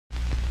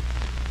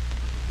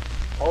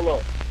hold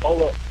up,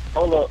 hold up,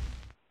 hold up.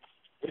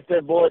 It's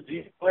that boy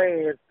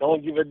G-Planz.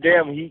 Don't give a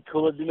damn. He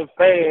cooler than a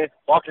fan.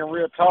 Walking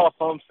real tall,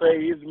 some say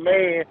he's a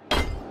man.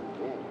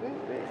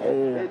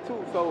 That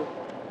too. So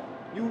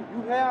you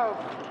have,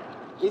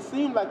 it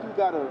seems like you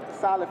got a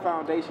solid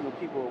foundation of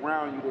people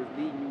around you that's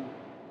leading you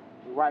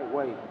the right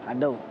way. I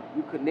do.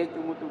 You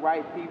connecting with the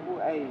right people.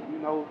 Hey, you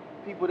know,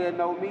 people that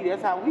know me,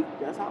 that's how we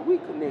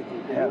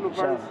connected. The universe,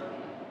 sure.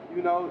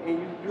 you know, and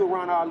you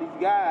around all these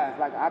guys.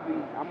 Like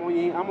I'm on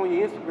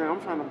your Instagram,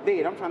 I'm trying to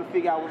vet, I'm trying to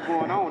figure out what's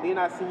going on. Then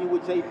I see you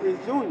with Jay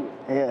Prince Jr.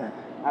 Yeah.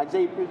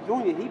 Jay Prince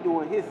Jr., he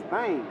doing his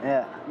thing.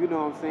 Yeah. You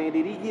know what I'm saying?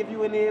 Did he give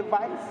you any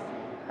advice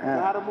on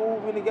how to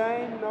move in the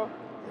game, you know?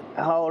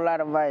 A whole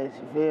lot of advice,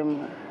 you feel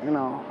me? You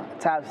know,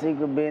 top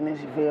secret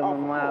business, you feel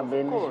me? My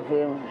business, you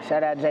feel me?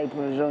 Shout out Jay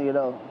Prince Jr.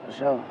 though, for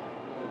sure.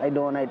 They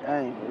doing their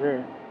thing, for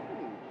real.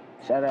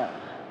 Shout out.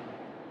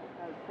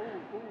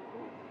 Cool.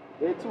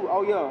 That too.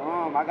 Oh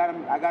yeah,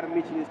 I gotta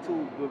mention this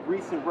too. The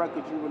recent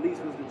record you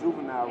released was the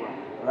Juvenile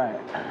record. Right.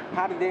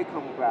 How did that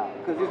come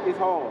about? Cause it's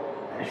hard.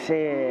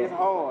 Shit. It's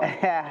hard.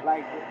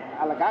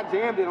 like I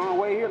jammed it on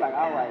the way here. Like,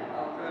 all right,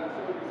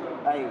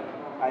 hey,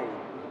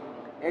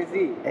 that's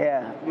it.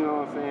 Yeah. You know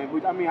what I'm saying?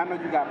 But, I mean, I know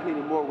you got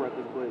plenty more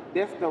records, but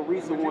that's the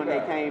recent one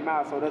that came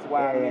out, so that's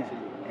why I mentioned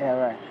it. Yeah,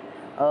 right.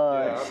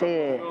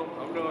 Shit,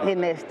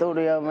 hitting that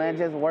studio, man,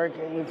 just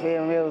working, you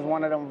feel me? It was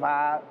one of them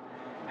vibes.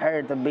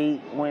 Heard the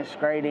beat, went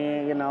straight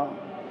in, you know,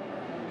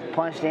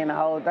 punched in the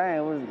whole thing.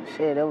 It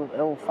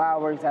was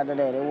fireworks after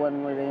that. It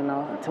wasn't really, you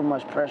know, too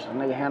much pressure.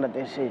 Nigga handled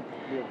that shit.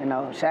 You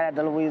know, shout out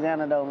to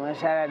Louisiana though, man.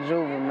 Shout out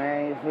Juve,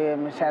 man. You feel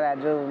me? Shout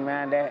out Juve,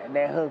 man.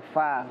 That hook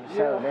fire, for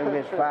sure. That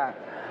bitch fire.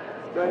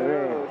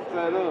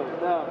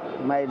 Straight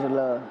up. Major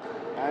love.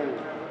 Hey,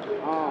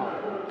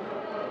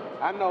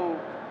 I know,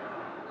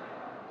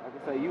 like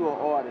I say, you an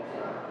artist.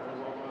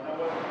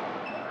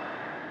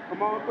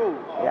 Come on through.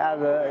 Y'all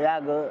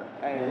good.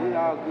 Hey, we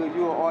all good.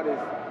 You an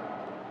artist.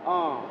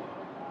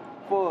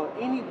 For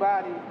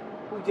anybody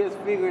who just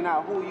figuring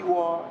out who you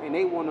are and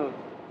they wanna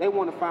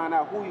find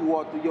out who you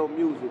are through your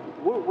music,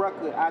 what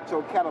record out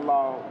your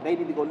catalog they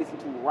need to go listen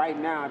to right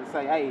now to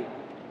say, hey,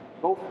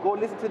 go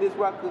listen to this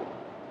record,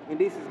 and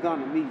this is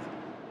Gunna Meize.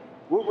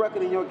 What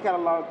record in your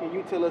catalog can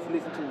you tell us to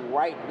listen to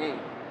right now?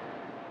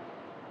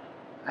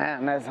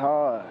 Man, that's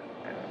hard.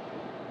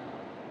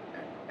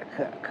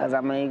 Cause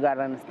I mean, you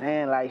gotta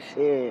understand, like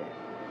shit,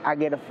 I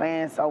get a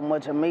fan so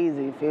much of Meize,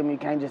 you feel me? You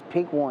can't just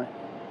pick one.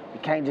 You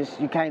can't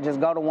just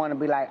go to one and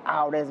be like,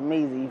 oh, that's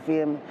Meize, you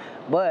feel me?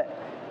 But,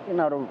 you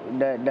know,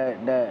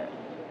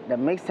 the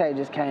mixtape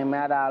just came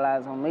out, All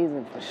Eyes on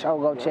Meize, for sure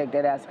go check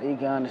that out so you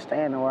can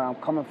understand where I'm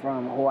coming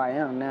from, who I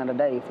am now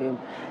today, you feel me?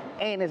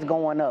 And it's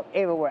going up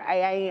everywhere.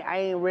 I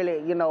ain't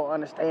really, you know,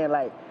 understand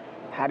like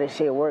how this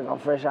shit work. I'm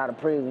fresh out of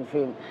prison, you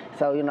feel me?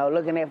 So, you know,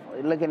 looking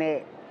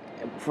at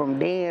from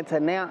then to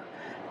now,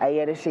 hey,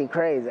 yeah, this shit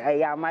crazy.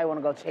 Hey, y'all might want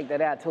to go check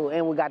that out too.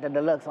 And we got the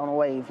deluxe on the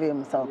way, you feel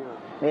me? So,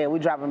 yeah, we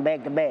dropping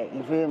back to back,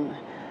 you feel me?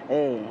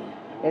 Hey,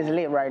 it's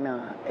lit right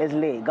now. It's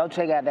lit. Go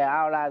check out that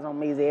All Eyes on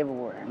Meize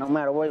everywhere. No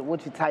matter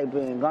what you type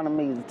in, Gunna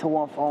Meize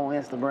 214 on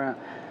Instagram.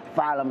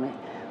 Follow me.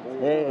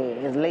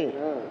 Yeah, it's lit.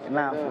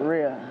 Nah, for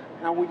real.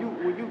 Now, when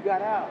you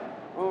got out,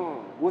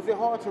 was it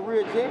hard to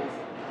readjust?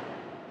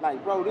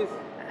 Like, bro, this.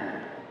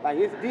 Like,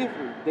 it's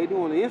different. They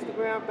doing the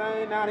Instagram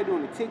thing now. They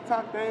doing the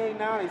TikTok thing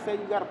now. They say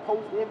you got to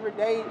post every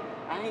day.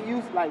 I ain't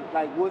used, like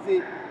was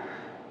it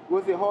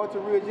hard to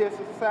readjust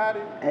to society?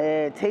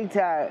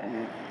 TikTok,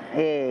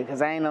 yeah, because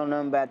I ain't know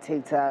nothing about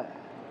TikTok.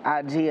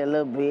 IG a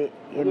little bit,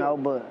 you know,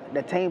 but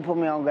the team put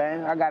me on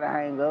game. I got a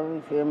hang of it,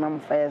 you feel me? I'm a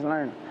fast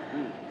learner.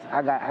 So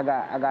I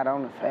got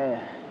on the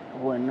fast. It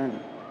wasn't nothing.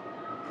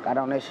 Got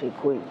on that shit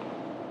quick.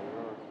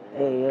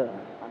 Yeah.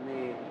 I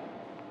mean,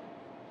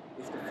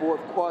 it's the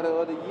fourth quarter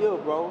of the year,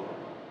 bro.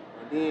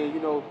 And then, you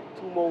know,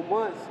 2 more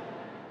months,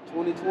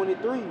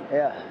 2023.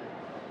 Yeah.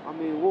 I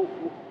mean,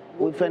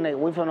 we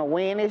finna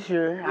win this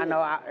year. Yeah. I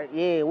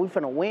know, we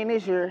finna win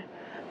this year.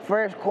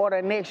 First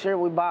quarter next year,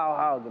 we ball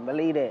hogging.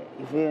 Believe that.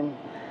 You feel me?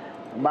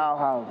 Ball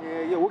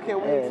hogging. Yeah. What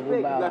can we expect?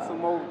 You got some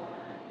more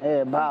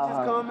ball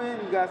features coming?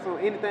 You got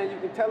anything you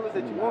can tell us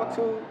that you want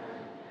to?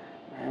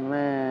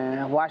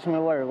 Man, watch me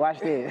work. Watch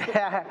this.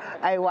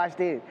 Hey, watch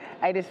this.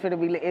 Hey, this finna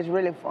be. It's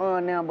really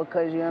fun now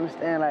because you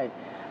understand. Like,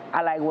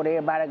 I like what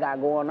everybody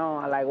got going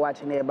on. I like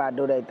watching everybody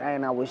do their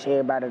thing. I wish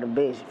everybody the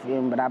best. You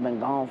feel me? But I've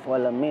been gone for a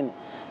little minute,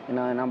 you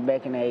know, and I'm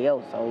back in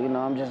AO. So you know,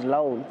 I'm just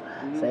loading.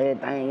 So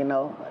everything, you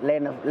know,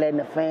 letting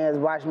the fans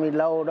watch me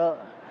load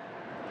up.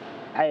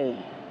 Hey,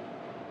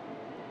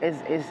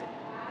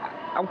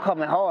 I'm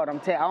coming hard.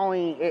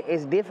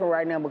 It's different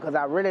right now because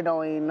I really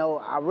don't even know.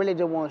 I really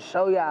just want to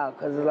show y'all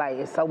because it's like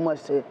it's so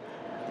much to.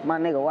 My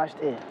nigga, watch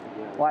this.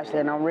 Watch that,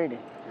 and I'm ready.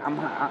 I'm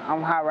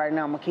hot right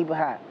now. I'm gonna keep it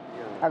hot.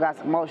 I got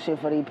some more shit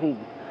for these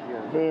people.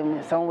 Feel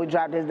me? So when we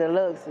drop this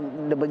deluxe,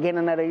 the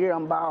beginning of the year,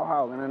 I'm ball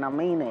hogging, and I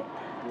mean that.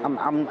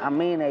 I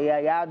mean that. Yeah,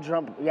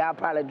 y'all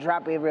probably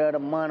drop every other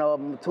month or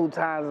 2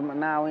 times.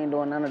 Now we ain't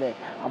doing none of that.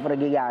 I'm gonna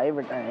give y'all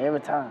everything,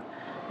 every time.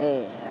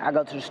 Yeah, I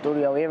go to the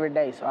studio every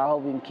day, so I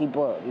hope we can keep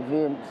up. You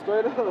feel me?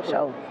 Straight up.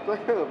 Show.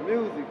 Straight up.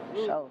 Music.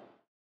 Show.